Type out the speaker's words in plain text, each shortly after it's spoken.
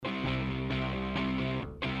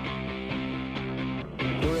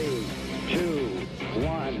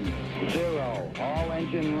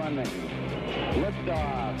Ignition running.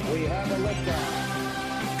 Liftoff. We have a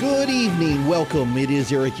liftoff. Good evening. Welcome. It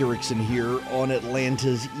is Eric Erickson here on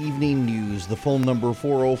Atlanta's Evening News. The phone number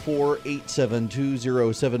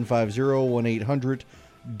 404-872-0750,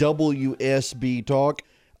 1-800-WSB Talk.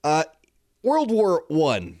 World War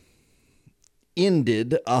I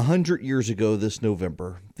ended 100 years ago this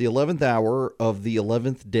November. The 11th hour of the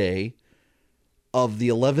 11th day of the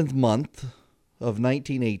 11th month of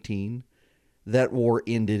 1918. That war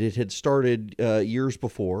ended. It had started years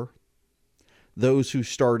before. Those who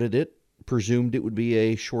started it presumed it would be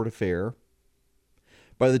a short affair.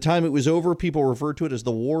 By the time it was over, people referred to it as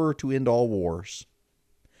the war to end all wars.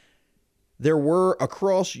 There were,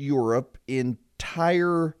 across Europe,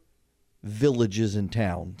 entire villages and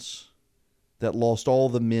towns that lost all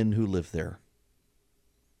the men who lived there.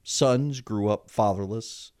 Sons grew up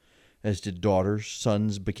fatherless, as did daughters.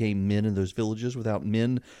 Sons became men in those villages without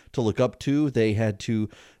men to look up to. They had to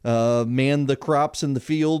man the crops in the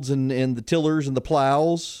fields and the tillers and the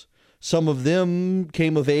plows. Some of them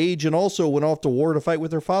came of age and also went off to war to fight with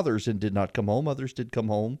their fathers and did not come home. Others did come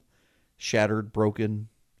home, shattered, broken,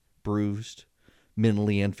 bruised,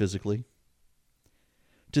 mentally and physically.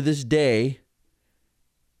 To this day,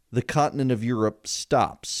 the continent of Europe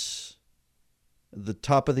stops at the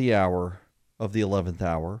top of the hour of the 11th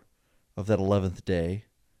hour of that 11th day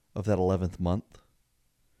of that 11th month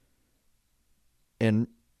and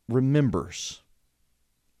remembers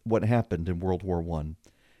what happened in World War I.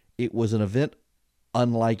 It was an event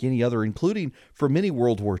unlike any other, including for many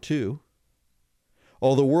World War II.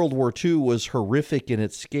 Although World War II was horrific in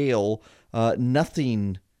its scale,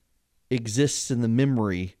 nothing exists in the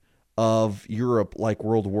memory of Europe like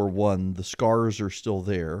World War I. The scars are still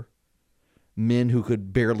there. Men who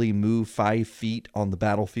could barely move 5 feet on the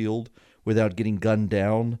battlefield without getting gunned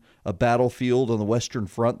down. A battlefield on the Western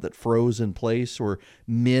Front that froze in place, or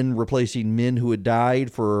men replacing men who had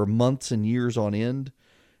died for months and years on end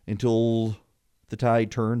until the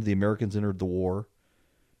tide turned. The Americans entered the war.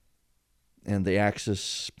 And the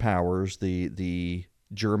Axis powers, the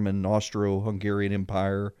German, Austro-Hungarian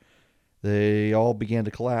Empire, they all began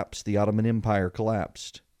to collapse. The Ottoman Empire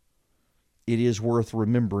collapsed. It is worth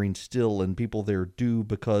remembering still, and people there do,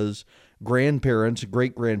 because grandparents,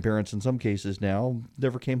 great-grandparents in some cases now,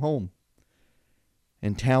 never came home.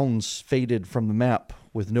 And towns faded from the map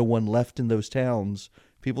with no one left in those towns.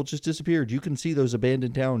 People just disappeared. You can see those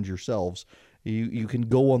abandoned towns yourselves. You can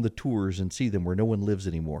go on the tours and see them where no one lives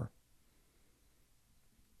anymore.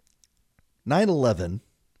 9/11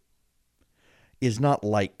 is not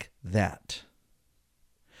like that.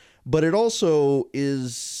 But it also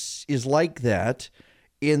is like that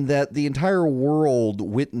in that the entire world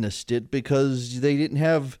witnessed it, because they didn't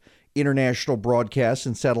have international broadcasts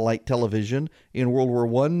and satellite television in World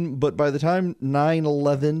War I. But by the time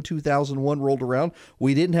 9/11/2001 rolled around,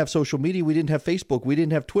 we didn't have social media, we didn't have Facebook, we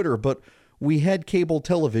didn't have Twitter, but we had cable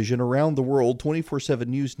television around the world, 24/7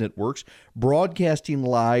 news networks, broadcasting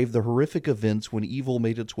live the horrific events when evil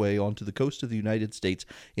made its way onto the coast of the United States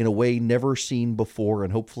in a way never seen before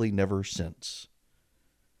and hopefully never since.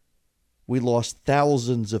 We lost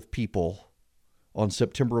thousands of people on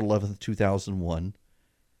September 11th, 2001.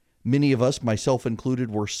 Many of us, myself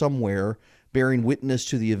included, were somewhere bearing witness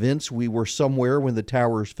to the events. We were somewhere when the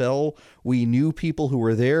towers fell. We knew people who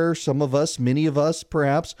were there. Some of us, many of us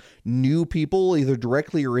perhaps, knew people either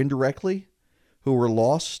directly or indirectly who were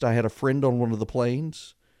lost. I had a friend on one of the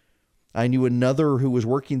planes. I knew another who was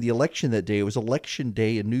working the election that day. It was election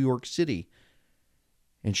day in New York City.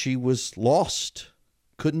 And she was lost,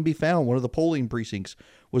 couldn't be found. One of the polling precincts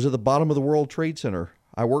was at the bottom of the World Trade Center.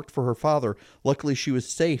 I worked for her father. Luckily, she was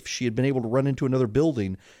safe. She had been able to run into another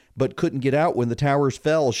building, but couldn't get out when the towers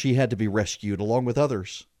fell. She had to be rescued along with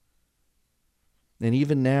others. And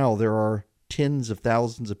even now, there are tens of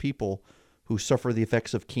thousands of people who suffer the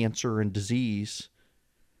effects of cancer and disease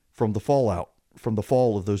from the fallout, from the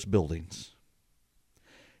fall of those buildings.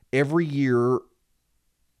 Every year,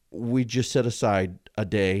 we just set aside a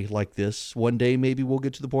day like this. One day, maybe we'll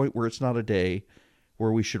get to the point where it's not a day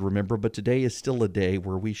where we should remember, but today is still a day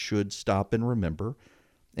where we should stop and remember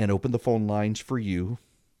and open the phone lines for you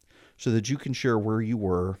so that you can share where you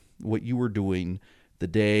were, what you were doing the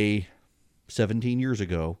day 17 years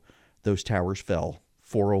ago those towers fell.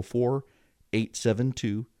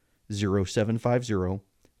 404-872-0750,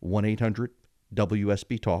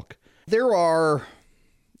 1-800-WSB Talk. There are,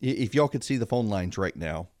 if y'all could see the phone lines right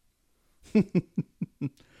now,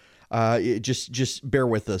 just bear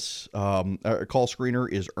with us. Our call screener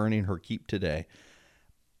is earning her keep today.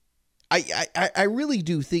 I really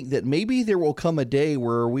do think that maybe there will come a day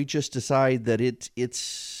where we just decide that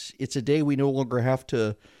it's It's a day we no longer have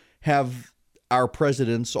to have our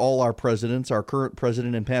presidents, all our presidents, our current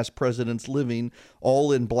president and past presidents living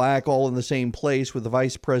all in black, all in the same place with the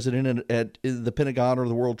vice president at the Pentagon or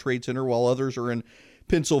the World Trade Center while others are in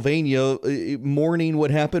Pennsylvania mourning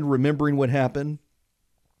what happened, remembering what happened.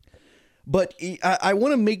 But I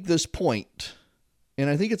want to make this point, and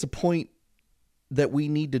I think it's a point that we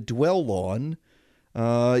need to dwell on,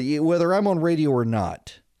 whether I'm on radio or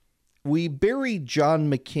not. We buried John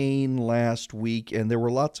McCain last week, and there were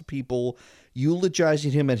lots of people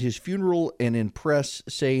eulogizing him at his funeral and in press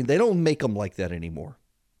saying they don't make him like that anymore.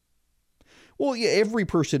 Well, yeah, every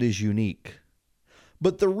person is unique.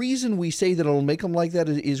 But the reason we say that it'll make him like that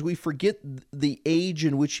is we forget the age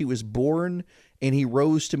in which he was born, and he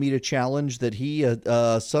rose to meet a challenge that he,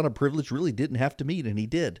 a son of privilege, really didn't have to meet, and he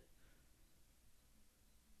did.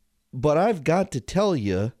 But I've got to tell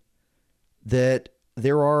you that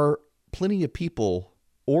there are plenty of people,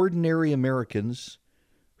 ordinary Americans,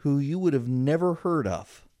 who you would have never heard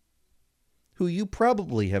of, who you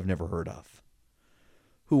probably have never heard of,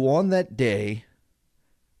 who on that day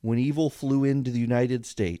when evil flew into the United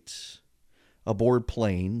States aboard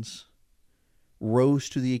planes, rose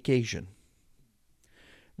to the occasion.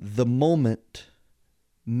 The moment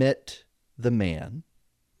met the man,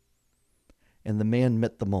 and the man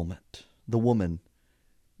met the moment. The woman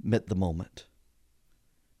met the moment.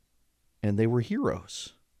 And they were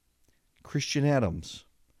heroes. Christian Adams,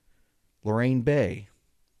 Lorraine Bay,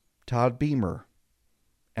 Todd Beamer,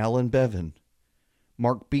 Alan Bevan,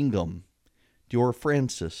 Mark Bingham, Dior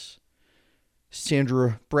Francis,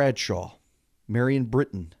 Sandra Bradshaw, Marion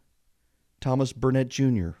Britton, Thomas Burnett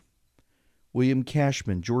Jr., William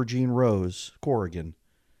Cashman, Georgine Rose, Corrigan,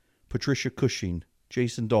 Patricia Cushing,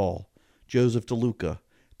 Jason Dahl, Joseph DeLuca,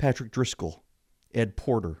 Patrick Driscoll, Ed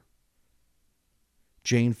Porter,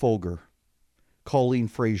 Jane Folger, Colleen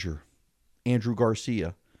Frazier, Andrew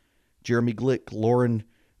Garcia, Jeremy Glick, Lauren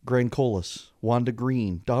Grancolis, Wanda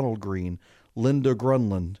Green, Donald Green, Linda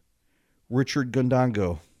Grunland, Richard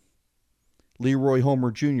Gundango, Leroy Homer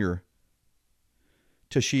Jr.,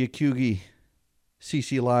 Tashia Kugi,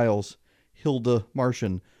 Cece Lyles, Hilda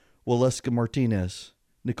Martian, Waleska Martinez,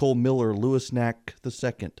 Nicole Miller, Louis Knack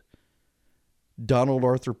II, Donald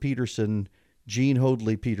Arthur Peterson, Gene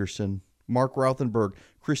Hoadley Peterson, Mark Rothenberg,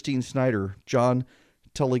 Christine Snyder, John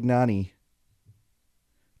Telegnani,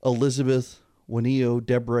 Elizabeth Juanillo,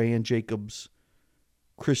 Deborah Ann Jacobs,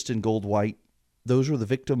 Kristen Goldwhite. Those were the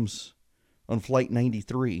victims on Flight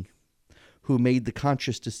 93 who made the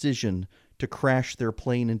conscious decision to crash their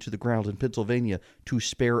plane into the ground in Pennsylvania to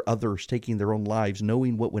spare others taking their own lives,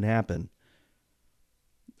 knowing what would happen.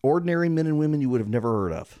 Ordinary men and women you would have never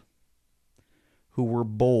heard of, who were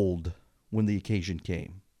bold when the occasion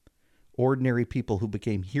came. Ordinary people who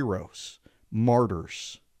became heroes,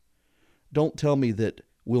 martyrs. Don't tell me that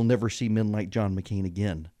we'll never see men like John McCain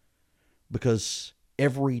again, because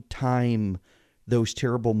every time those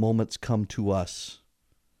terrible moments come to us,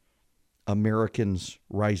 Americans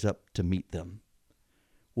rise up to meet them.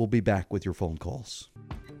 We'll be back with your phone calls.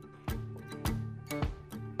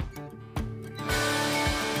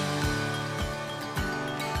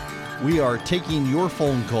 We are taking your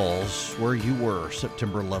phone calls where you were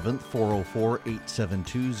September 11th,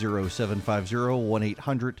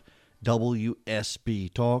 404-872-0750,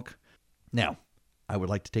 1-800-WSB-TALK. Now, I would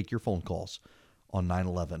like to take your phone calls on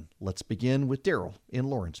 9/11. Let's begin with Daryl in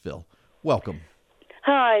Lawrenceville. Welcome.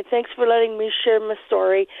 Hi, thanks for letting me share my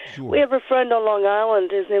story. Sure. We have a friend on Long Island.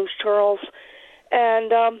 His name's Charles.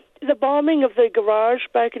 And the bombing of the garage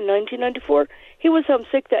back in 1994, he was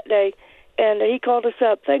sick that day. And he called us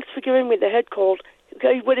up. Thanks for giving me the head cold.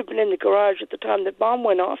 He would have been in the garage at the time the bomb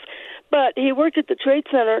went off. But he worked at the Trade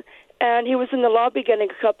Center, and he was in the lobby getting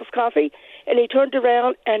a cup of coffee. And he turned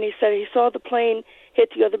around, and he said he saw the plane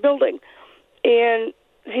hit the other building. And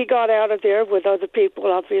he got out of there with other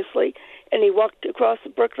people, obviously. And he walked across the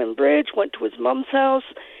Brooklyn Bridge, went to his mom's house,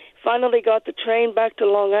 finally got the train back to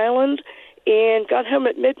Long Island, and got home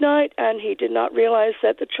at midnight. And he did not realize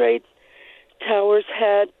that the trade towers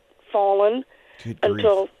had fallen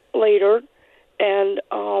until later, and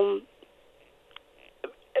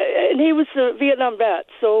he was a Vietnam vet,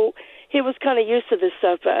 so he was kind of used to this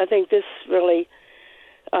stuff. But I think this really,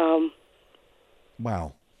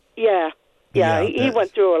 wow, yeah, he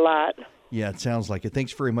went through a lot. Yeah, it sounds like it.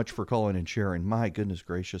 Thanks very much for calling and sharing. My goodness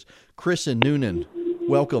gracious, Chris and Noonan,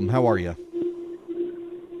 welcome. How are you?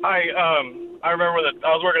 Hi. I remember that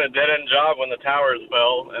I was working a dead-end job when the towers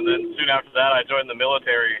fell, and then soon after that, I joined the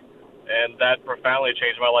military. And that profoundly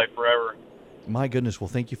changed my life forever. My goodness. Well,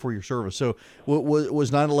 thank you for your service. So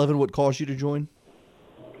was 9/11 what caused you to join?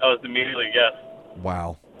 That was immediately, yes.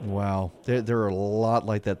 Wow. Wow. There are a lot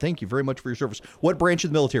like that. Thank you very much for your service. What branch of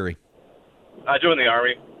the military? I joined the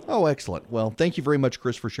Army. Oh, excellent. Well, thank you very much,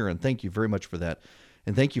 Chris, for sharing. Thank you very much for that.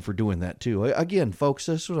 And thank you for doing that, too. Again, folks,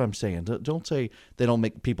 that's what I'm saying. Don't say they don't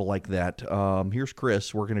make people like that. Here's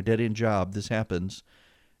Chris working a dead-end job. This happens.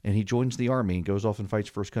 And he joins the Army and goes off and fights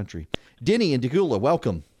for his country. Denny in Degula,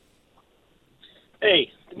 welcome.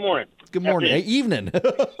 Hey, good morning. Good morning. Hey, evening.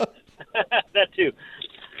 That too.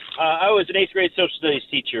 I was an 8th grade social studies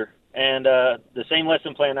teacher, and the same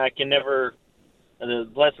lesson plan the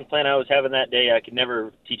lesson plan I was having that day, I could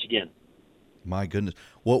never teach again. My goodness.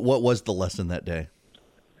 What was the lesson that day?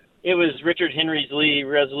 It was Richard Henry Lee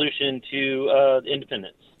Resolution to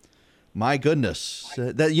Independence. My goodness.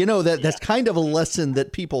 That's kind of a lesson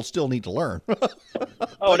that people still need to learn.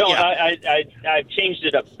 I've changed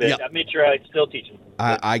it up a bit. Yeah. I made sure I still teach them.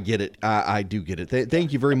 I get it. I do get it.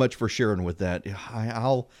 Thank you very much for sharing with that.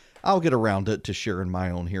 I'll get around to sharing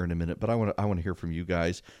my own here in a minute, but I want to hear from you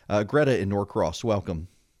guys. Greta in Norcross, welcome.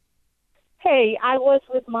 Hey, I was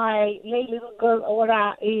with my late little girl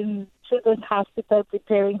Ora in Children's Hospital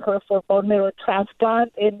preparing her for bone marrow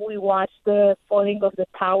transplant, and we watched the falling of the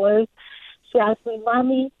towers. She asked me,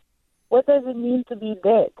 "Mommy, what does it mean to be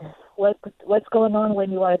dead? What's going on when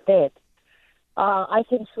you are dead?" I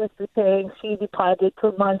think she was preparing. She departed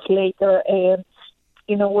 2 months later, and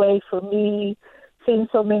in a way, for me, seeing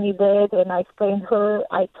so many dead, and I explained her,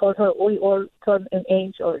 I told her we all turned in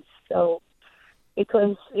angels. So it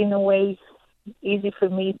was, in a way, easy for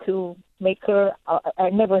me to make her.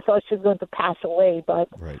 I never thought she was going to pass away, but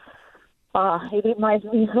right. It reminds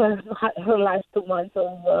me her last 2 months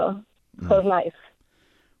of her life.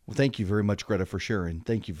 Well, thank you very much, Greta, for sharing.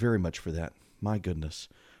 Thank you very much for that. My goodness.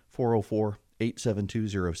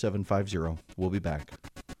 404-872-0750. We'll be back.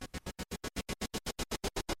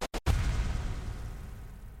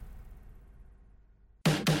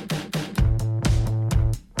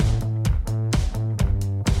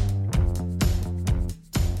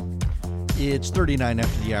 It's 39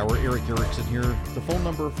 after the hour. Eric Erickson here. The phone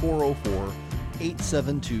number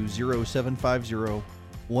 404-872-0750,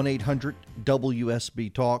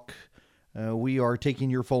 1-800-WSB-TALK. We are taking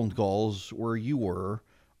your phone calls where you were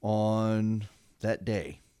on that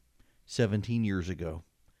day, 17 years ago.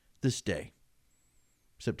 This day,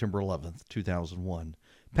 September 11th, 2001.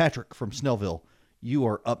 Patrick from Snellville, you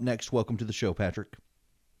are up next. Welcome to the show, Patrick.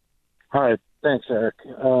 Hi, thanks, Eric.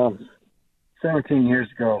 17 years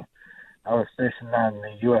ago, I was stationed on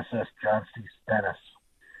the USS John C. Stennis.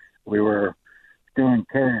 We were doing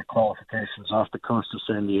carrier qualifications off the coast of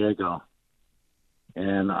San Diego.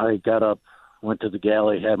 And I got up, went to the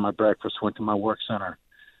galley, had my breakfast, went to my work center,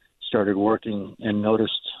 started working, and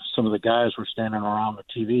noticed some of the guys were standing around the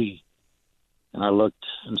TV. And I looked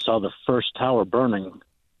and saw the first tower burning.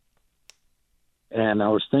 And I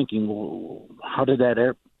was thinking, well, how did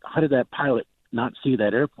that pilot not see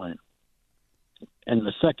that airplane? And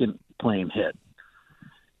the second plane hit.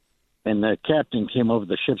 And the captain came over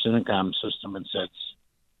the ship's intercom system and said,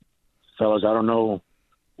 "Fellas, I don't know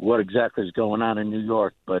what exactly is going on in New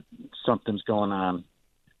York, but something's going on.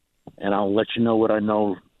 And I'll let you know what I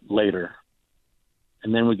know later."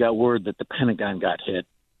 And then we got word that the Pentagon got hit.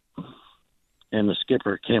 And the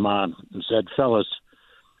skipper came on and said, "Fellas,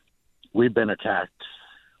 we've been attacked.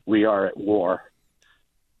 We are at war."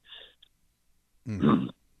 Mm-hmm.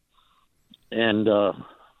 And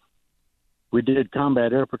we did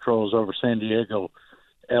combat air patrols over San Diego,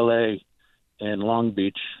 L.A., and Long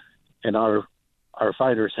Beach, and our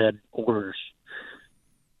fighters had orders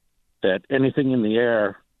that anything in the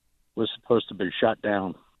air was supposed to be shot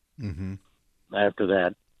down. Mm-hmm. After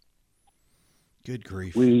that, good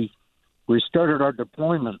grief. We started our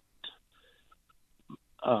deployment.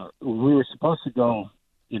 We were supposed to go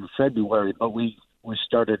in February, but we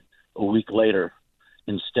started a week later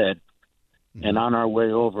instead. Mm-hmm. And on our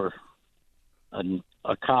way over,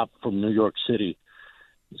 a cop from New York City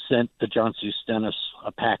sent the John C. Stennis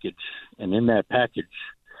a package, and in that package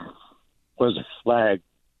was a flag.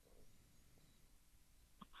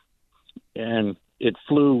 And it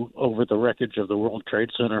flew over the wreckage of the World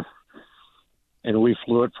Trade Center, and we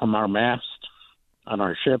flew it from our mast on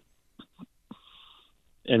our ship,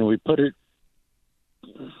 and we put it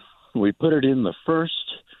in the first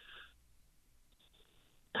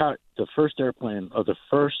airplane of the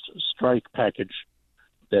first strike package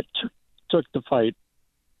that took the fight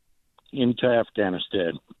into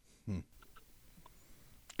Afghanistan.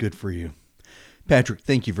 Good for you. Patrick,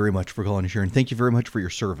 thank you very much for calling and sharing. Thank you very much for your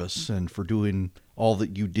service and for doing all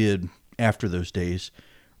that you did after those days,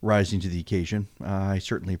 rising to the occasion. I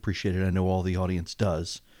certainly appreciate it. I know all the audience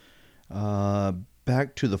does. Back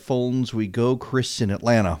back to the phones we go. Chris in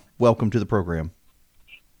Atlanta, welcome to the program.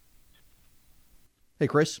 Hey,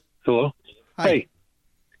 Chris. Hello. Hi.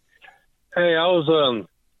 Hey, I was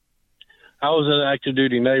in active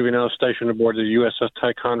duty Navy, and I was stationed aboard the USS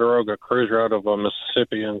Ticonderoga cruiser out of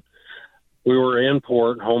Mississippi, and we were in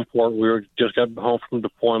home port. We were just got home from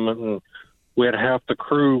deployment, and we had half the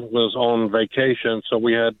crew was on vacation, so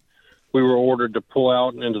we were ordered to pull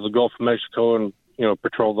out into the Gulf of Mexico and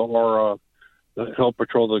patrol help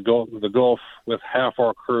patrol the Gulf with half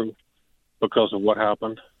our crew because of what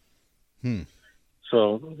happened.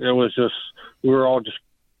 So it was just we were all just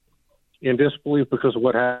in disbelief because of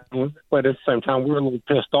what happened, but at the same time we were a little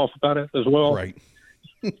pissed off about it as well. Right.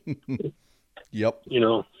 Yep.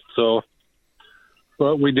 So.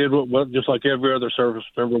 But we did what just like every other service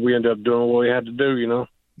member, we ended up doing what we had to do,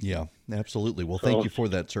 Yeah, absolutely. Well, thank you for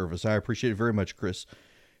that service. I appreciate it very much, Chris.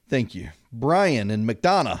 Thank you. Brian and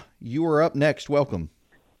McDonough, you are up next. Welcome.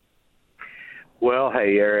 Well,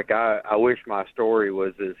 hey, Eric, I wish my story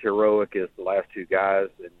was as heroic as the last two guys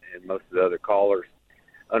and most of the other callers.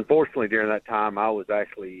 Unfortunately, during that time, I was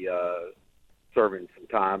actually serving some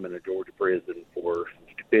time in a Georgia prison for some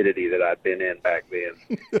stupidity that I'd been in back then.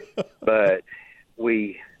 But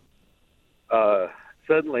we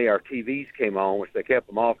suddenly our TVs came on, which they kept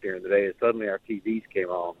them off during the day, and suddenly our TVs came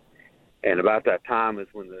on. And about that time is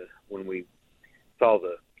when we saw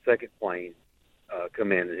the second plane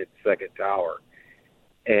come in and hit the second tower.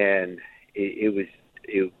 And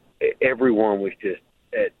everyone was just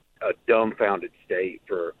at a dumbfounded state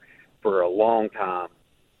for a long time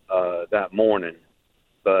that morning.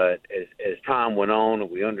 But as time went on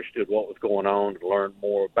and we understood what was going on and learned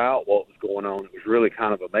more about what was going on, it was really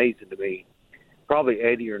kind of amazing to me. Probably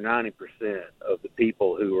 80 or 90% of the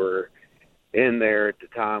people who were in there at the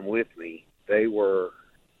time with me, they were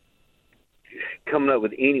coming up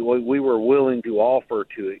with any way. We were willing to offer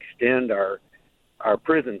to extend our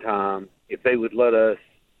prison time if they would let us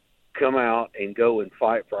come out and go and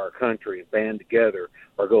fight for our country and band together,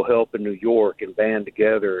 or go help in New York and band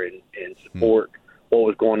together and support what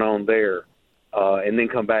was going on there, and then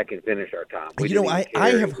come back and finish our time. I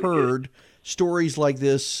have heard stories like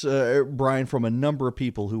this, Brian, from a number of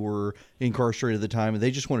people who were incarcerated at the time, and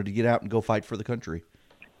they just wanted to get out and go fight for the country.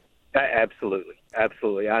 Absolutely.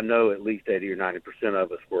 I know at least 80 or 90%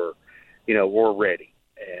 of us were ready.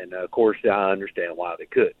 And, of course, I understand why they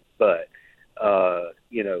couldn't. But,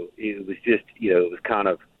 it was just, it was kind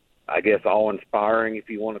of, I guess, awe-inspiring, if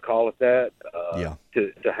you want to call it that,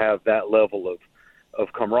 to have that level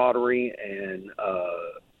of camaraderie and,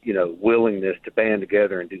 willingness to band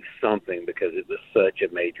together and do something, because it was such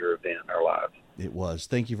a major event in our lives. It was.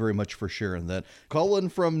 Thank you very much for sharing that. Colin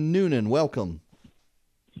from Noonan, welcome.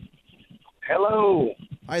 Hello.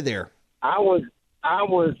 Hi there. I was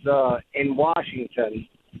in Washington.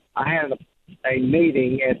 I had a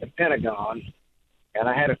meeting at the Pentagon, and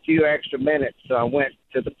I had a few extra minutes, so I went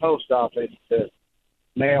to the post office to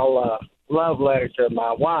mail a love letter to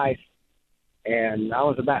my wife, and I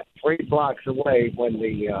was about 3 blocks away when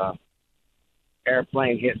the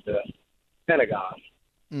airplane hit the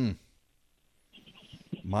Pentagon.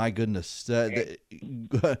 My goodness.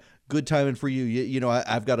 Good timing for you.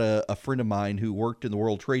 I've got a friend of mine who worked in the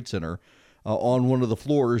World Trade Center on one of the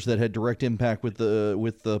floors that had direct impact with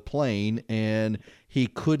the plane, and he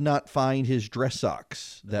could not find his dress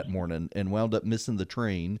socks that morning and wound up missing the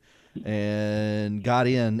train and got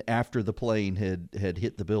in after the plane had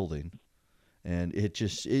hit the building. And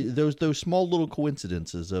those small little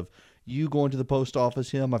coincidences of you going to the post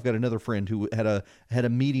office, I've got another friend who had a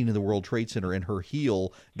meeting in the World Trade Center, and her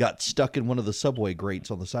heel got stuck in one of the subway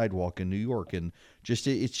grates on the sidewalk in New York. And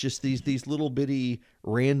it's just these little bitty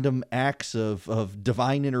random acts of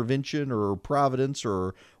divine intervention or providence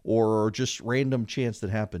or just random chance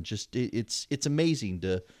that happen. Just it's amazing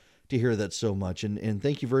to hear that so much. And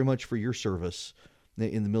thank you very much for your service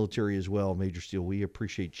in the military as well, Major Steele. We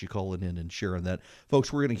appreciate you calling in and sharing that.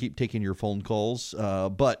 Folks, we're going to keep taking your phone calls,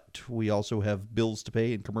 but we also have bills to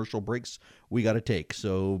pay and commercial breaks we got to take.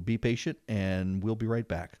 So be patient, and we'll be right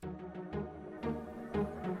back.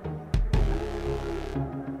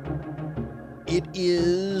 It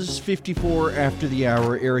is 54 after the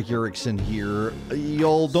hour. Eric Erickson here.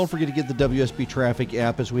 Y'all, don't forget to get the WSB Traffic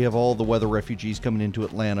app, as we have all the weather refugees coming into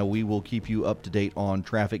Atlanta. We will keep you up to date on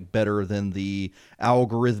traffic better than the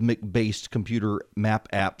algorithmic-based computer map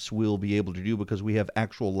apps will be able to do, because we have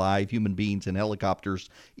actual live human beings and helicopters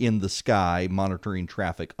in the sky monitoring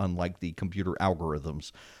traffic, unlike the computer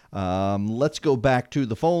algorithms. Let's go back to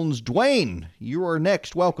the phones. Dwayne, you are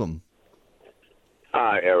next. Welcome.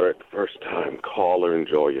 Hi, Eric. First-time caller.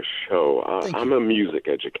 Enjoy your show. I'm a music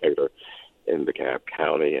educator, in DeKalb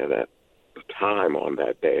County. And at the time on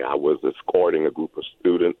that day, I was escorting a group of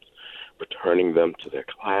students, returning them to their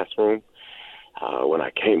classroom, when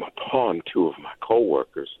I came upon two of my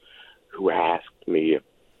coworkers who asked me,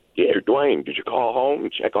 "Yeah, Dwayne, did you call home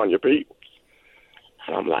and check on your people?"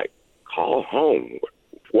 And I'm like, "Call home?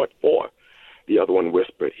 What for?" The other one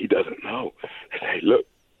whispered, "He doesn't know." They say, "Look,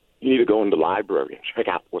 you need to go in the library and check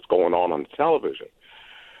out what's going on the television."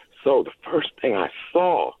 So the first thing I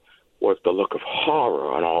saw was the look of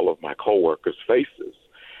horror on all of my coworkers' faces.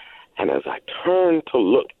 And as I turned to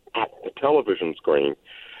look at the television screen,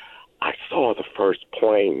 I saw the first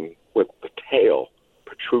plane with the tail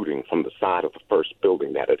protruding from the side of the first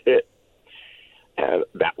building that it hit. And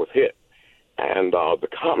that was hit. And the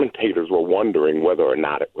commentators were wondering whether or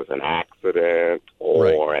not it was an accident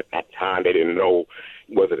or at that time they didn't know,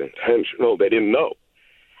 was it intentional? They didn't know.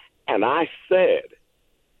 And I said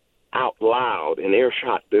out loud in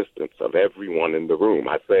earshot distance of everyone in the room,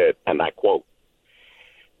 I said, and I quote,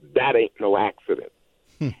 "That ain't no accident.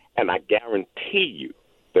 And I guarantee you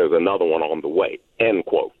there's another one on the way," end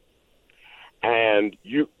quote. And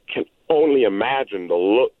you can only imagine the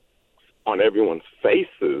looks on everyone's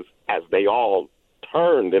faces as they all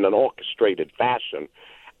turned in an orchestrated fashion.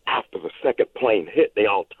 After the second plane hit, they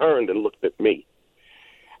all turned and looked at me.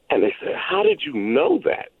 And they said, "How did you know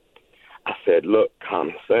that?" I said, "Look,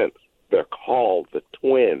 common sense. They're called the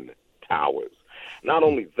Twin Towers." Not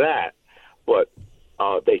only that, but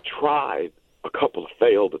they tried a couple of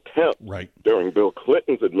failed attempts during Bill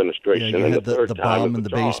Clinton's administration. Yeah, you and had the third the time bomb was in the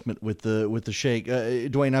charm. basement with the shake.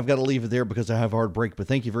 Dwayne, I've got to leave it there because I have a hard break, but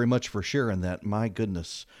thank you very much for sharing that. My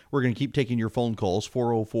goodness. We're going to keep taking your phone calls,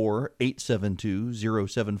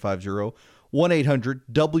 404-872-0750,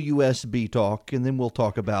 1-800-WSB-TALK, and then we'll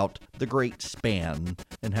talk about the Great Span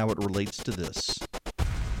and how it relates to this.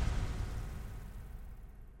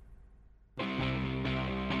 3,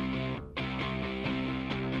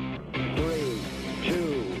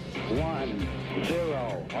 2, 1,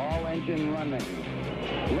 0. All engine running.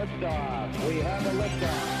 Liftoff. We have a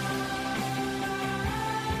liftoff.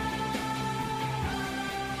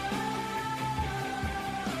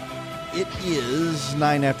 It is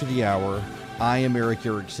 9 after the hour. I am Eric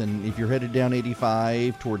Erickson. If you're headed down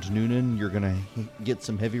 85 towards Noonan, you're going to get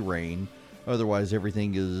some heavy rain. Otherwise,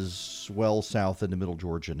 everything is well south into middle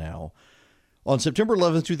Georgia now. On September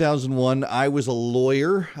 11th, 2001, I was a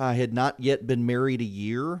lawyer. I had not yet been married a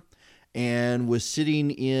year and was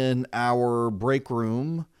sitting in our break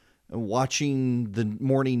room watching the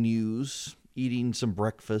morning news, eating some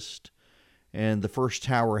breakfast, and the first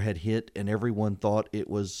tower had hit, and everyone thought it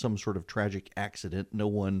was some sort of tragic accident. No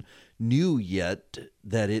one knew yet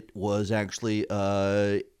that it was actually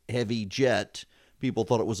a heavy jet. People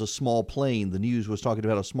thought it was a small plane. The news was talking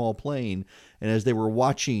about a small plane, and as they were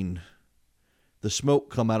watching the smoke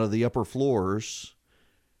come out of the upper floors,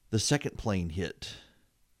 the second plane hit,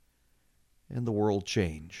 and the world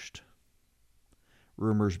changed.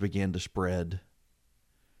 Rumors began to spread.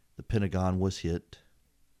 The Pentagon was hit.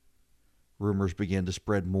 Rumors began to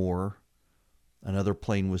spread more. Another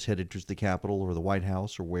plane was headed towards the Capitol or the White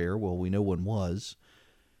House or where. Well, we know one was.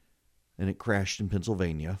 And it crashed in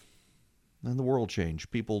Pennsylvania. And the world changed.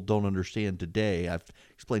 People don't understand today. I've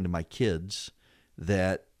explained to my kids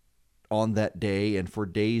that on that day and for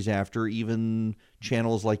days after, even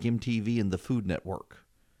channels like MTV and the Food Network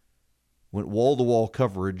went wall-to-wall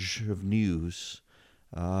coverage of news,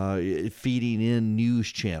 feeding in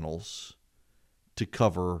news channels to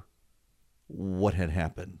cover what had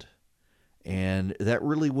happened. And that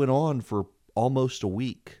really went on for almost a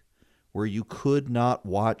week, where you could not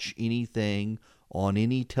watch anything on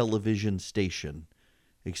any television station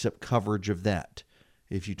except coverage of that.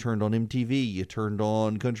 If you turned on MTV, you turned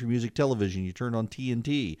on Country Music Television, you turned on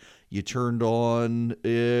TNT, you turned on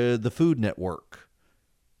the Food Network,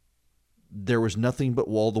 there was nothing but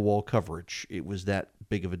wall-to-wall coverage. It was that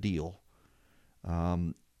big of a deal.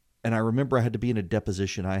 And I remember I had to be in a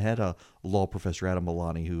deposition. I had a law professor, Adam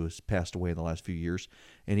Milani, who has passed away in the last few years,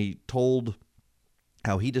 and he told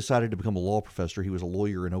how he decided to become a law professor. He was a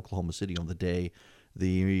lawyer in Oklahoma City on the day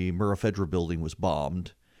the Murrah Federal building was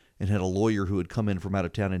bombed, and had a lawyer who had come in from out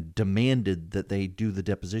of town and demanded that they do the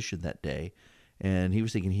deposition that day. And he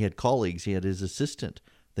was thinking he had colleagues. He had his assistant.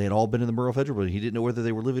 They had all been in the Murrah Federal building. He didn't know whether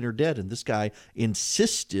they were living or dead, and this guy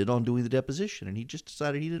insisted on doing the deposition, and he just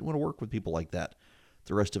decided he didn't want to work with people like that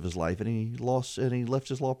the rest of his life, and he left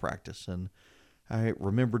his law practice. And I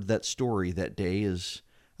remembered that story that day as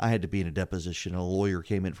I had to be in a deposition. A lawyer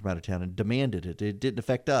came in from out of town and demanded it. It didn't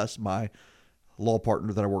affect us. My law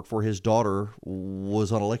partner that I worked for, his daughter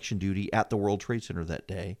was on election duty at the World Trade Center that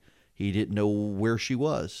day. He didn't know where she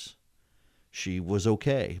was. she was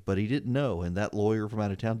okay, but he didn't know. And that lawyer from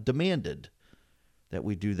out of town demanded that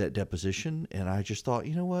we do that deposition. And I just thought,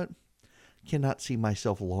 you know what? Cannot see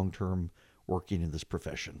myself long-term working in this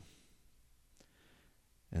profession.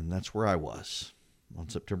 And that's where I was on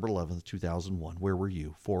September 11th, 2001. Where were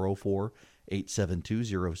you?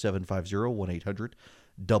 404-872-0750,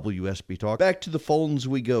 1-800-WSB Talk. Back to the phones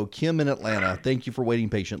we go. Kim in Atlanta, thank you for waiting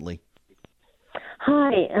patiently.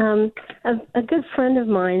 Hi. A good friend of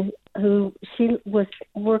mine she was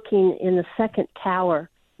working in the second tower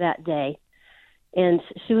that day, and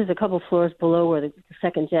she was a couple floors below where the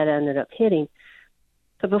second jet ended up hitting.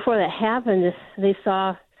 But before that happened, they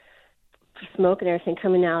saw smoke and everything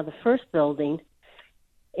coming out of the first building,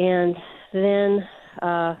 and then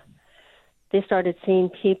they started seeing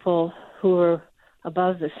people who were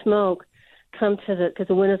above the smoke come to because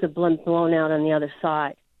the windows had blown out on the other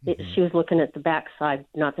side. She was looking at the back side,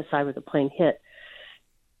 not the side where the plane hit.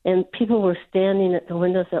 And people were standing at the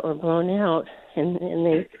windows that were blown out, and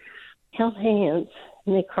they held hands,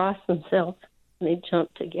 and they crossed themselves, and they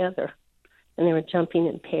jumped together, and they were jumping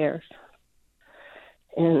in pairs.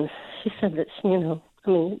 And she said that,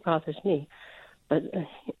 it bothers me, but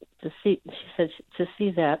she said to see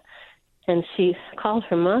that. And she called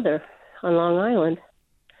her mother on Long Island,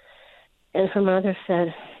 and her mother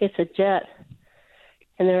said, it's a jet,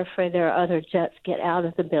 and they're afraid there are other jets. Get out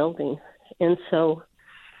of the building. And so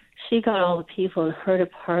she got all the people in her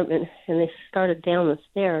department, and they started down the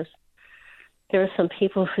stairs. There were some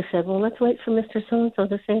people who said, well, let's wait for Mr. So-and-so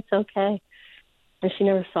to say it's okay. And she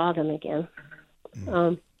never saw them again.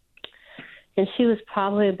 And she was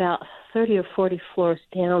probably about 30 or 40 floors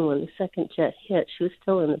down when the second jet hit. She was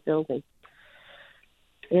still in the building.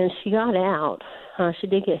 And she got out. She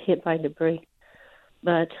did get hit by debris.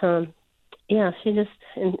 But, she just,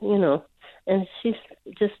 and she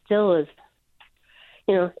just still is,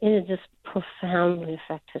 it had just profoundly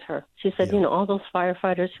affected her. She said, all those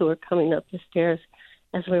firefighters who were coming up the stairs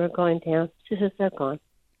as we were going down, she says, they're gone.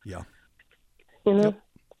 Yeah. Yep.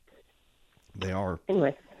 They are.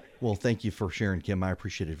 Anyway. Well, thank you for sharing, Kim. I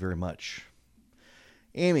appreciate it very much.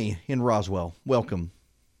 Amy in Roswell, welcome.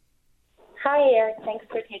 Hi, Eric. Thanks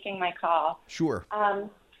for taking my call. Sure.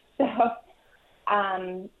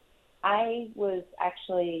 I was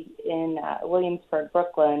actually in Williamsburg,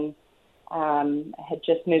 Brooklyn. I had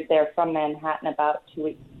just moved there from Manhattan about 2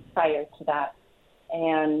 weeks prior to that,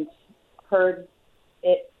 and heard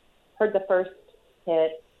the first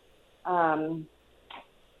hit, and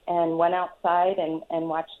went outside and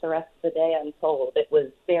watched the rest of the day unfold. It was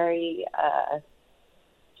very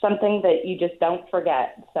something that you just don't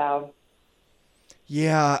forget. So.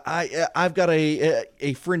 Yeah, I've got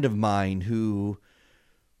a friend of mine who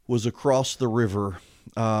was across the river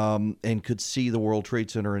and could see the World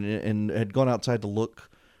Trade Center and had gone outside to look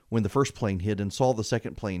when the first plane hit and saw the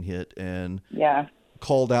second plane hit and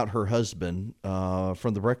called out her husband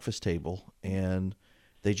from the breakfast table, and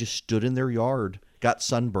they just stood in their yard, got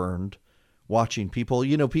sunburned, watching people.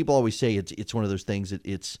 People always say it's one of those things that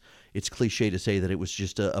it's cliche to say that it was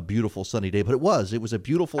just a beautiful sunny day, but it was a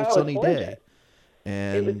beautiful sunny day.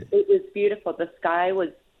 And it was beautiful. The sky was,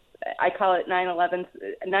 I call it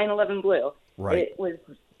 9/11 blue. Right. It was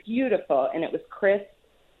beautiful, and it was crisp,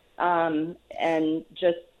 and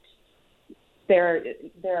just there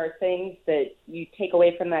are things that you take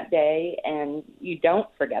away from that day, and you don't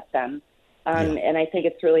forget them. And I think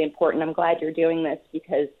it's really important. I'm glad you're doing this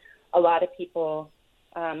because a lot of people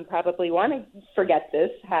probably want to forget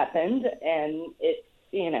this happened, and it's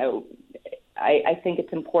I think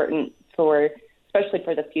it's important especially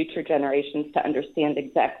for the future generations, to understand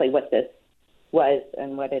exactly what this was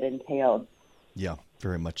and what it entailed. Yeah,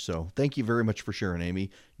 very much so. Thank you very much for sharing,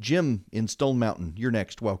 Amy. Jim in Stone Mountain, you're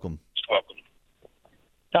next. Welcome.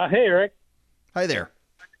 Hey, Eric. Hi there.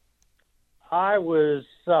 I was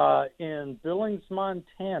in Billings,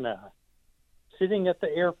 Montana, sitting at the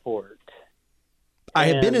airport. I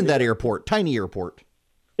have been in that airport, tiny airport.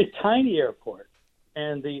 A tiny airport.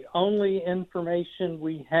 And the only information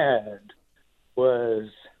we had was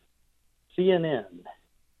CNN,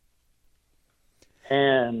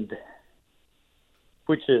 and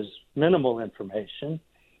which is minimal information.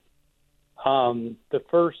 The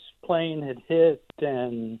first plane had hit,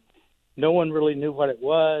 and no one really knew what it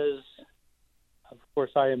was. Of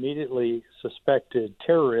course, I immediately suspected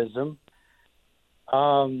terrorism,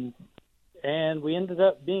 and we ended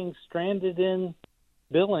up being stranded in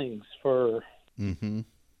Billings for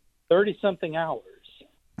 30-something hours.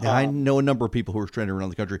 Yeah, I know a number of people who are stranded around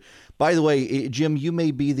the country. By the way, Jim, you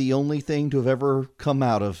may be the only thing to have ever come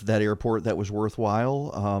out of that airport that was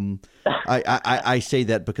worthwhile. I say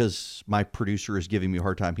that because my producer is giving me a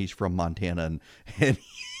hard time. He's from Montana, and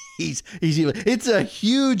it's a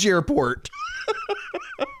huge airport.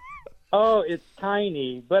 Oh, it's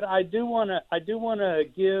tiny, but I do want to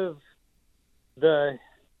give the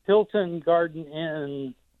Hilton Garden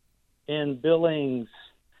Inn in Billings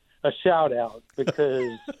a shout out,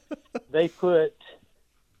 because they put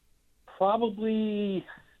probably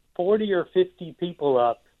 40 or 50 people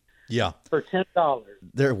up. Yeah. For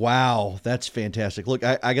 $10. Wow, that's fantastic. Look,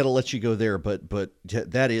 I got to let you go there, but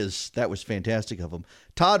that was fantastic of them.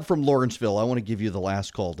 Todd from Lawrenceville, I want to give you the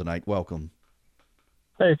last call tonight. Welcome.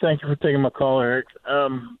 Hey, thank you for taking my call, Eric. I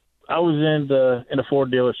was in a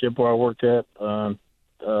Ford dealership where I worked at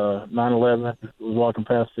 9/11. Was walking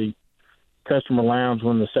past the customer lounge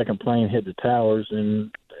when the second plane hit the towers,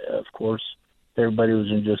 and of course everybody was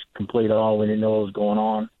in just complete awe. We didn't know what was going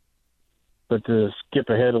on. But to skip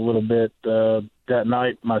ahead a little bit, that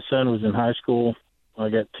night my son was in high school. I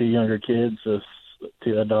got two younger kids, a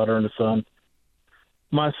daughter and a son.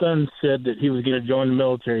 My son said that he was going to join the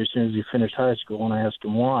military as soon as he finished high school, and I asked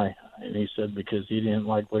him why, and he said because he didn't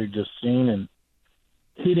like what he'd just seen, and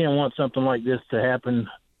he didn't want something like this to happen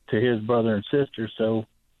to his brother and sister. So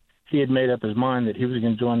he had made up his mind that he was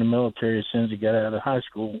going to join the military as soon as he got out of high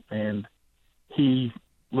school. And he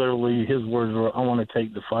literally, his words were, I want to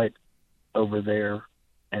take the fight over there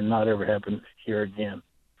and not ever happen here again.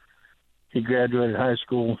 He graduated high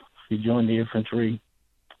school. He joined the infantry,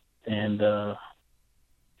 and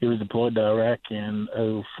he was deployed to Iraq in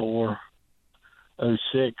 04,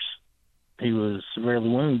 06. He was severely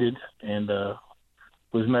wounded and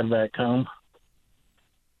was medevac home.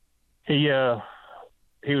 He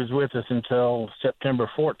was with us until September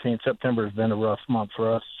 14th. September has been a rough month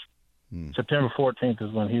for us. September 14th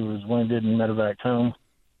is when he was wounded and medevac home.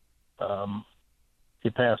 He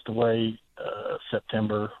passed away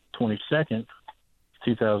September 22nd,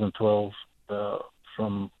 2012,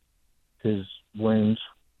 from his wounds.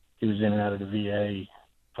 He was in and out of the VA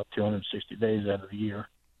about 260 days out of the year.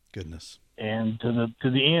 Goodness. And to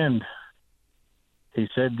the end, he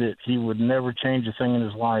said that he would never change a thing in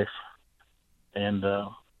his life. And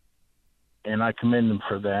I commend him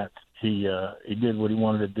for that. He did what he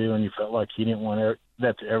wanted to do, and he felt like he didn't want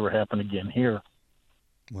that to ever happen again here.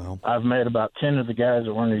 Well, I've met about 10 of the guys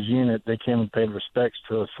that were in his unit. They came and paid respects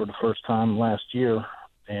to us for the first time last year,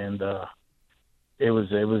 and it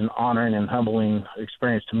was an honoring and humbling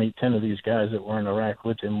experience to meet 10 of these guys that were in Iraq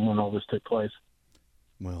with him when all this took place.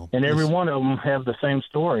 Well, and every one of them have the same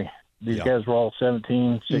story. These guys were all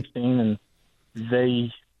 17, 16, and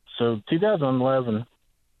so 2011,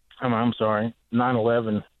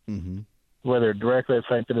 9/11, whether it directly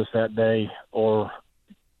affected us that day or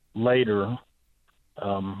later,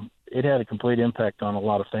 it had a complete impact on a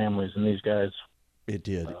lot of families, and these guys. It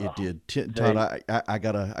did. Todd, I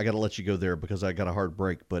gotta let you go there because I got a hard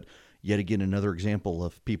break. But yet again, another example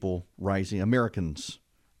of people Americans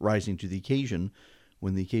rising to the occasion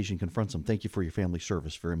when the occasion confronts them. Thank you for your family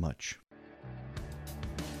service very much.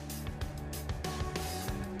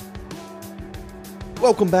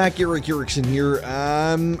 Welcome back, Eric Erickson here.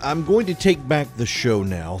 I'm going to take back the show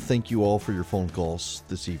now. Thank you all for your phone calls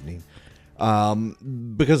this evening.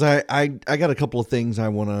 Because I got a couple of things I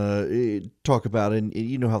want to talk about, and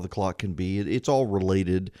you know how the clock can be. It's all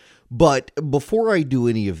related. But before I do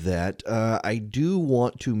any of that, I do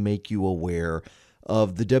want to make you aware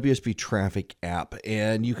of the WSB Traffic app.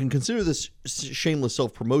 And you can consider this shameless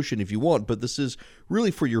self-promotion if you want, but this is really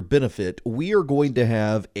for your benefit. We are going to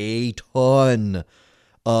have a ton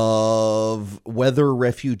of weather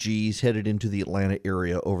refugees headed into the Atlanta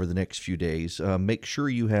area over the next few days. Make sure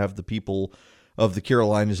you have the people of the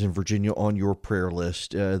Carolinas and Virginia on your prayer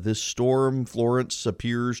list. This storm, Florence,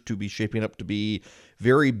 appears to be shaping up to be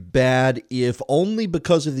very bad, if only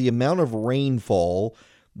because of the amount of rainfall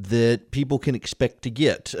that people can expect to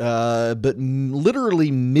get. But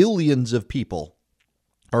literally millions of people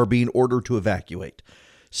are being ordered to evacuate.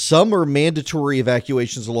 Some are mandatory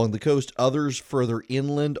evacuations along the coast. Others further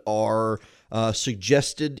inland are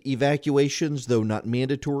suggested evacuations, though not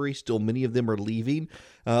mandatory. Still, many of them are leaving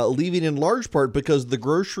in large part because the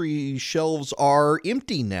grocery shelves are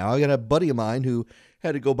empty now. I got a buddy of mine who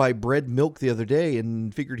had to go buy bread and milk the other day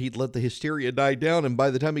and figured he'd let the hysteria die down, and by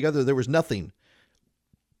the time he got there was nothing.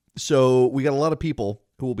 So we got a lot of people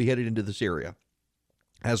who will be headed into this area.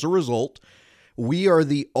 As a result, we're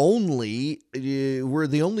the only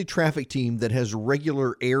traffic team that has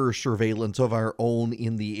regular air surveillance of our own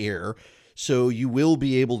in the air. So you will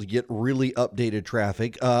be able to get really updated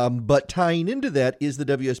traffic. But tying into that is the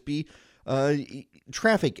WSB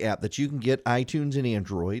traffic app that you can get iTunes and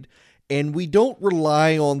Android. And we don't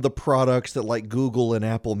rely on the products that like Google and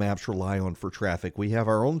Apple Maps rely on for traffic. We have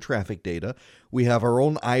our own traffic data. We have our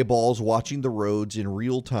own eyeballs watching the roads in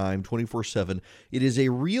real time, 24/7. It is a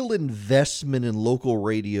real investment in local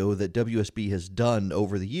radio that WSB has done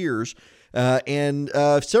over the years. And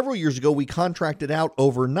several years ago, we contracted out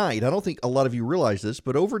overnight. I don't think a lot of you realize this,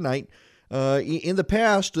 but overnight, in the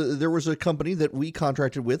past, there was a company that we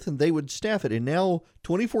contracted with, and they would staff it. And now,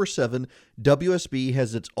 24/7, WSB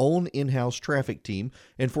has its own in-house traffic team.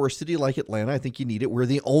 And for a city like Atlanta, I think you need it. We're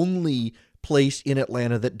the only place in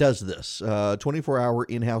Atlanta that does this. 24-hour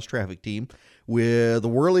in-house traffic team with the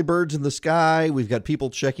whirly birds in the sky. We've got people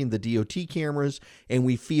checking the DOT cameras, and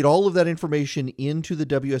we feed all of that information into the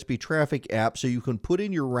WSB traffic app so you can put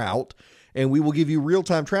in your route, and we will give you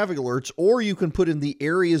real-time traffic alerts, or you can put in the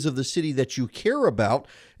areas of the city that you care about,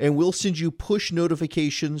 and we'll send you push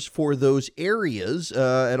notifications for those areas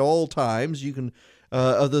at all times. You can,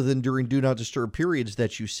 other than during Do Not Disturb periods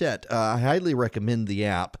that you set. I highly recommend the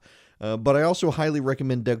app. But I also highly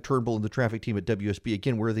recommend Doug Turnbull and the traffic team at WSB.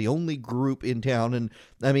 Again, we're the only group in town. And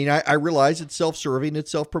I mean, I realize it's self-serving, it's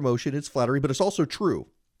self-promotion, it's flattery, but it's also true.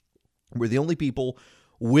 We're the only people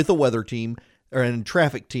with a weather team and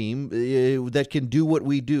traffic team that can do what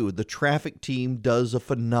we do. The traffic team does a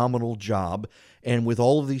phenomenal job. And with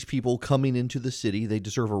all of these people coming into the city, they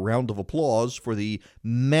deserve a round of applause for the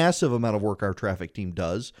massive amount of work our traffic team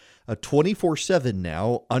does. 24/7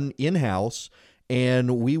 now, in-house.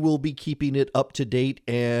 And we will be keeping it up to date,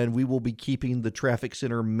 and we will be keeping the traffic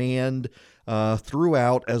center manned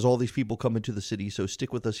throughout as all these people come into the city. So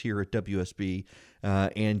stick with us here at WSB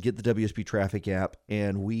and get the WSB traffic app,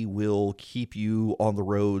 and we will keep you on the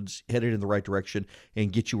roads, headed in the right direction,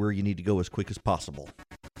 and get you where you need to go as quick as possible.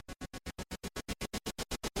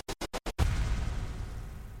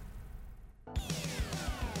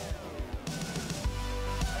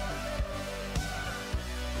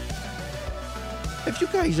 Have you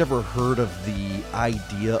guys ever heard of the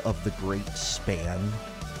idea of the Great Span?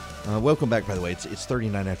 Welcome back, by the way. It's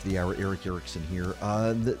 39 after the hour. Eric Erickson here.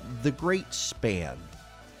 The Great Span.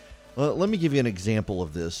 Let me give you an example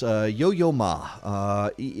of this. Yo-Yo Ma.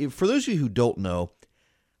 For those of you who don't know,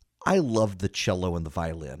 I love the cello and the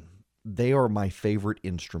violin. They are my favorite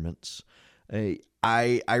instruments.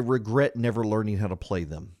 I regret never learning how to play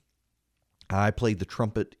them. I played the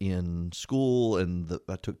trumpet in school, and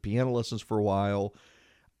I took piano lessons for a while.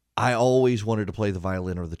 I always wanted to play the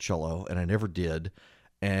violin or the cello, and I never did,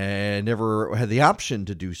 and never had the option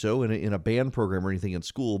to do so in a band program or anything in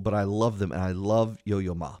school, but I love them, and I love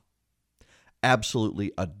Yo-Yo Ma.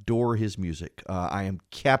 Absolutely adore his music. I am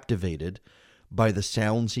captivated by the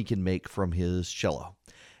sounds he can make from his cello.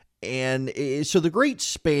 And so the Great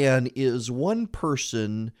Span is one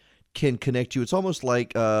person can connect you. It's almost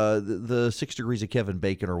like the 6 Degrees of Kevin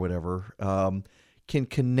Bacon or whatever can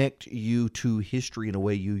connect you to history in a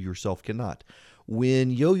way you yourself cannot.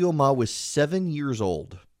 When Yo-Yo Ma was 7 years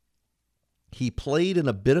old, he played in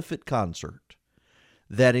a benefit concert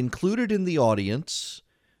that included in the audience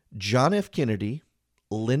John F. Kennedy,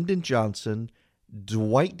 Lyndon Johnson,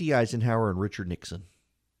 Dwight D. Eisenhower, and Richard Nixon.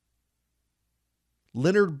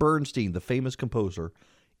 Leonard Bernstein, the famous composer,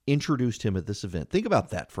 introduced him at this event. Think about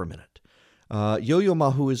that for a minute. Yo-Yo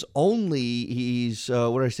Ma, who is he's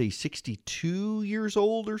 62 years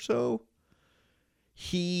old or so,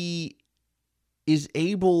 he is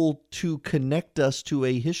able to connect us to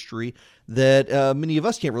a history that many of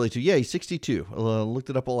us can't relate to. Yeah, he's 62. Looked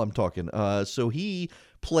it up while I'm talking. So he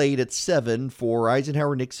played at 7 for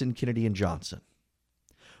Eisenhower, Nixon, Kennedy, and Johnson,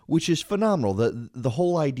 which is phenomenal. The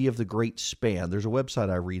whole idea of the Great Span. There's a website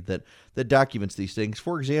I read that documents these things.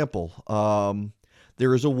 For example,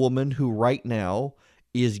 there is a woman who right now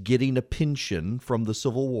is getting a pension from the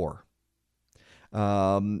Civil War.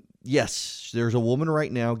 Yes, there's a woman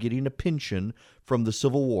right now getting a pension from the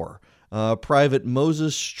Civil War. Private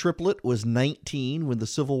Moses Triplett was 19 when the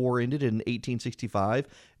Civil War ended in 1865.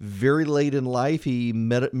 Very late in life, he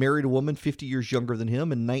married a woman 50 years younger than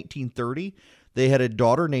him in 1930. They had a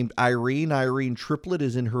daughter named Irene. Irene Triplett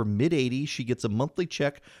is in her mid-80s. She gets a monthly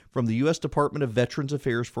check from the U.S. Department of Veterans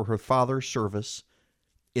Affairs for her father's service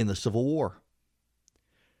in the Civil War.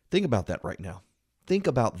 Think about that right now. Think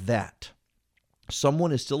about that.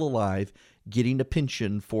 Someone is still alive getting a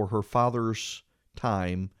pension for her father's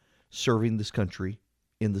time serving this country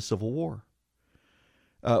in the Civil War.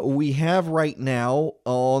 We have right now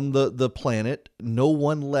on the planet no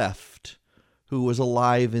one left who was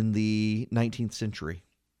alive in the 19th century.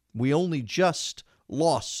 We only just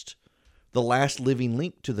lost the last living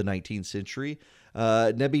link to the 19th century.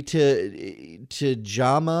 Nebi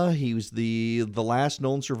Tejama, he was the last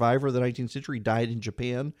known survivor of the 19th century, died in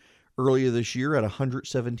Japan earlier this year at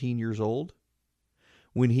 117 years old.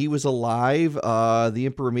 When he was alive, the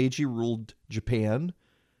Emperor Meiji ruled Japan.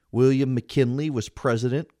 William McKinley was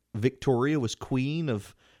president. Victoria was queen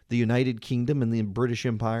of the United Kingdom and the British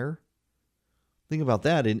Empire. Think about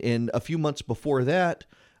that. And a few months before that,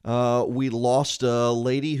 we lost a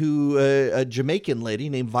lady a Jamaican lady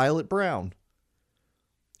named Violet Brown.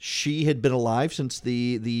 She had been alive since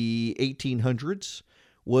the 1800s,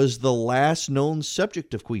 was the last known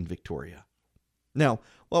subject of Queen Victoria. Now,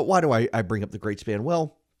 well, why do I bring up the Great Span?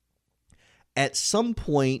 Well, at some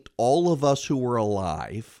point, all of us who were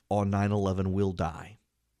alive on 9/11 will die.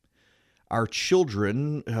 Our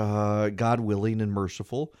children, God willing and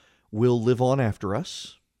merciful, will live on after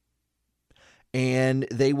us, and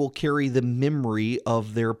they will carry the memory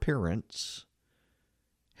of their parents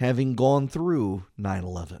having gone through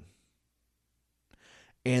 9/11.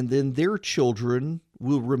 And then their children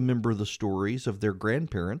will remember the stories of their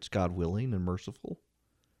grandparents, God willing and merciful,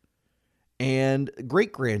 and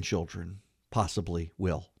great-grandchildren possibly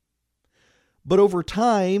will. But over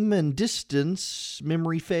time and distance,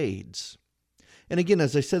 memory fades. And again,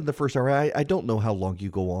 as I said in the first hour, I don't know how long you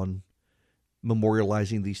go on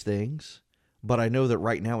memorializing these things, but I know that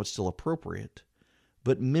right now it's still appropriate.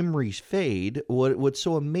 But memories fade. What's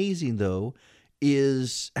so amazing, though,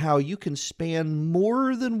 is how you can span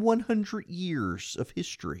more than 100 years of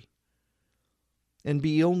history and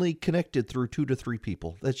be only connected through 2 to 3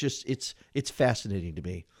 people. That's just, it's fascinating to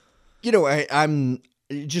me. You know, I'm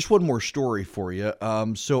just one more story for you.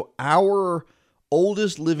 So our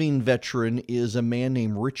oldest living veteran is a man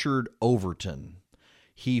named Richard Overton.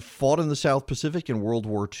 He fought in the South Pacific in World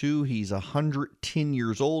War II. He's 110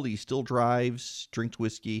 years old. He still drives, drinks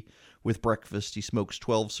whiskey with breakfast. He smokes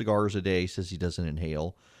 12 cigars a day, says he doesn't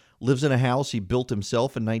inhale. Lives in a house he built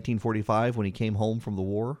himself in 1945 when he came home from the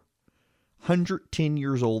war. 110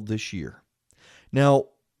 years old this year. Now,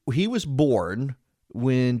 he was born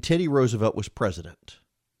when Teddy Roosevelt was president.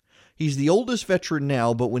 He's the oldest veteran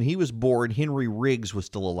now, but when he was born, Henry Riggs was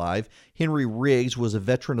still alive. Henry Riggs was a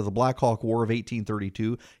veteran of the Black Hawk War of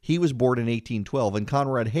 1832. He was born in 1812. And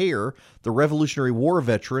Conrad Hare, the Revolutionary War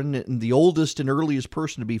veteran, and the oldest and earliest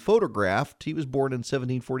person to be photographed, he was born in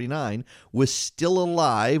 1749, was still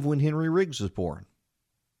alive when Henry Riggs was born.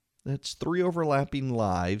 That's 3 overlapping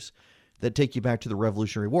lives that take you back to the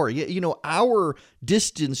Revolutionary War. You know, our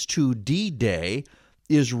distance to D-Day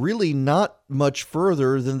is really not much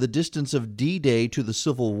further than the distance of D-Day to the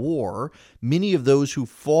Civil War. Many of those who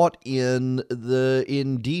fought in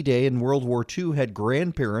D-Day in World War II had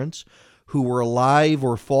grandparents who were alive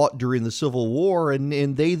or fought during the Civil War,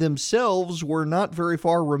 and they themselves were not very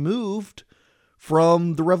far removed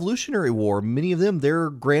from the Revolutionary War. Many of them, their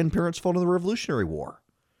grandparents fought in the Revolutionary War.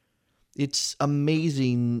 It's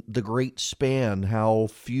amazing the great span, how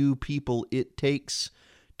few people it takes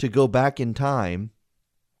to go back in time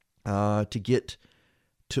to get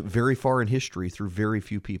to very far in history through very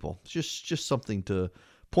few people. It's just something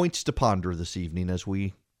points to ponder this evening as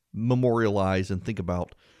we memorialize and think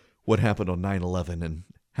about what happened on 9/11 and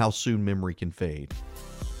how soon memory can fade.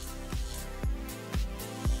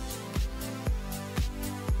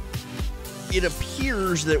 It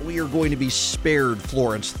appears that we are going to be spared,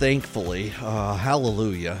 Florence, thankfully.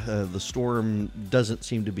 Hallelujah. The storm doesn't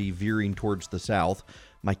seem to be veering towards the south.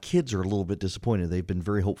 My kids are a little bit disappointed. They've been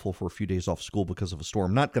very hopeful for a few days off school because of a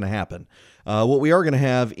storm. Not going to happen. What we are going to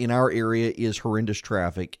have in our area is horrendous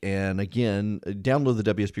traffic. And again, download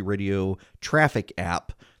the WSB Radio traffic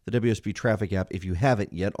app, the WSB traffic app, if you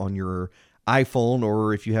haven't yet, on your iPhone,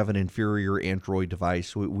 or if you have an inferior Android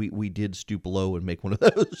device. We did stoop low and make one of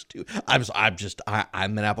those too. I'm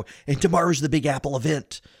an Apple. And tomorrow's the Big Apple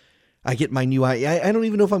event. I get my new I don't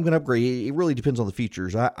even know if I'm going to upgrade. It really depends on the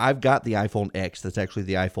features. I've got the iPhone X. That's actually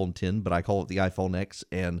the iPhone 10, but I call it the iPhone X,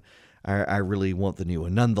 and I really want the new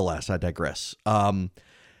one. Nonetheless, I digress.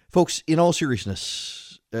 Folks, in all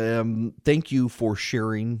seriousness, thank you for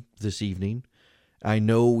sharing this evening. I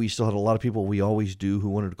know we still had a lot of people, we always do, who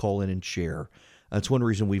wanted to call in and share. That's one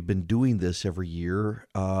reason we've been doing this every year,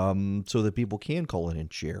 so that people can call in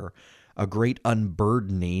and share. A great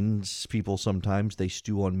unburdening. People sometimes, they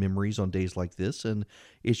stew on memories on days like this, and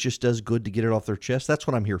it just does good to get it off their chest. That's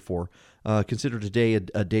what I'm here for. Consider today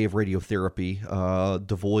a day of radiotherapy,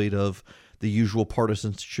 devoid of the usual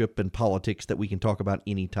partisanship and politics that we can talk about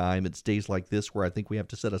anytime. It's days like this where I think we have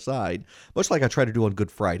to set aside, much like I try to do on Good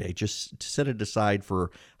Friday, just to set it aside for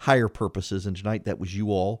higher purposes. And tonight that was you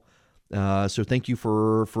all So thank you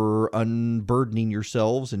for unburdening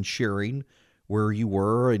yourselves and sharing where you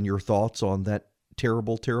were and your thoughts on that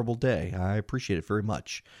terrible, terrible day. I appreciate it very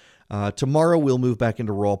much. Tomorrow we'll move back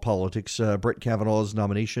into raw politics. Brett Kavanaugh's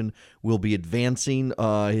nomination will be advancing.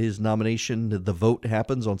 His nomination, the vote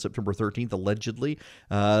happens on September 13th, allegedly.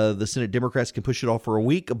 The Senate Democrats can push it off for a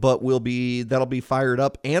week, but that'll be fired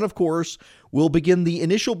up. And of course, we'll begin the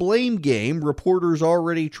initial blame game. Reporters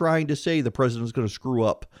already trying to say the president's going to screw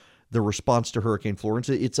up the response to Hurricane Florence.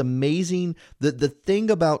 It's amazing. The thing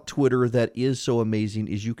about Twitter that is so amazing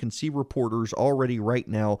is you can see reporters already right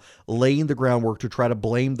now laying the groundwork to try to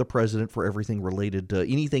blame the president for everything related to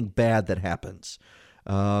anything bad that happens.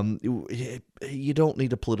 You don't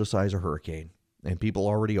need to politicize a hurricane, and people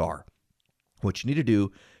already are. What you need to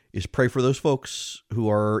do is pray for those folks who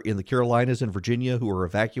are in the Carolinas and Virginia who are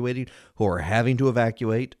evacuating, who are having to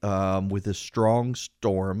evacuate with this strong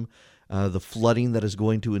storm. The flooding that is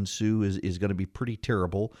going to ensue is going to be pretty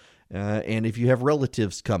terrible. And if you have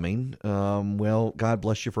relatives coming, well, God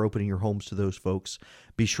bless you for opening your homes to those folks.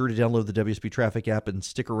 Be sure to download the WSB Traffic app and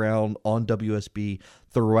stick around on WSB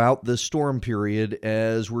throughout this storm period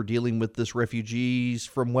as we're dealing with this refugees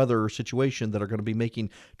from weather situation that are going to be making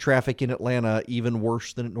traffic in Atlanta even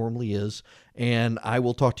worse than it normally is. And I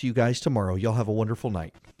will talk to you guys tomorrow. Y'all have a wonderful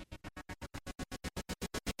night.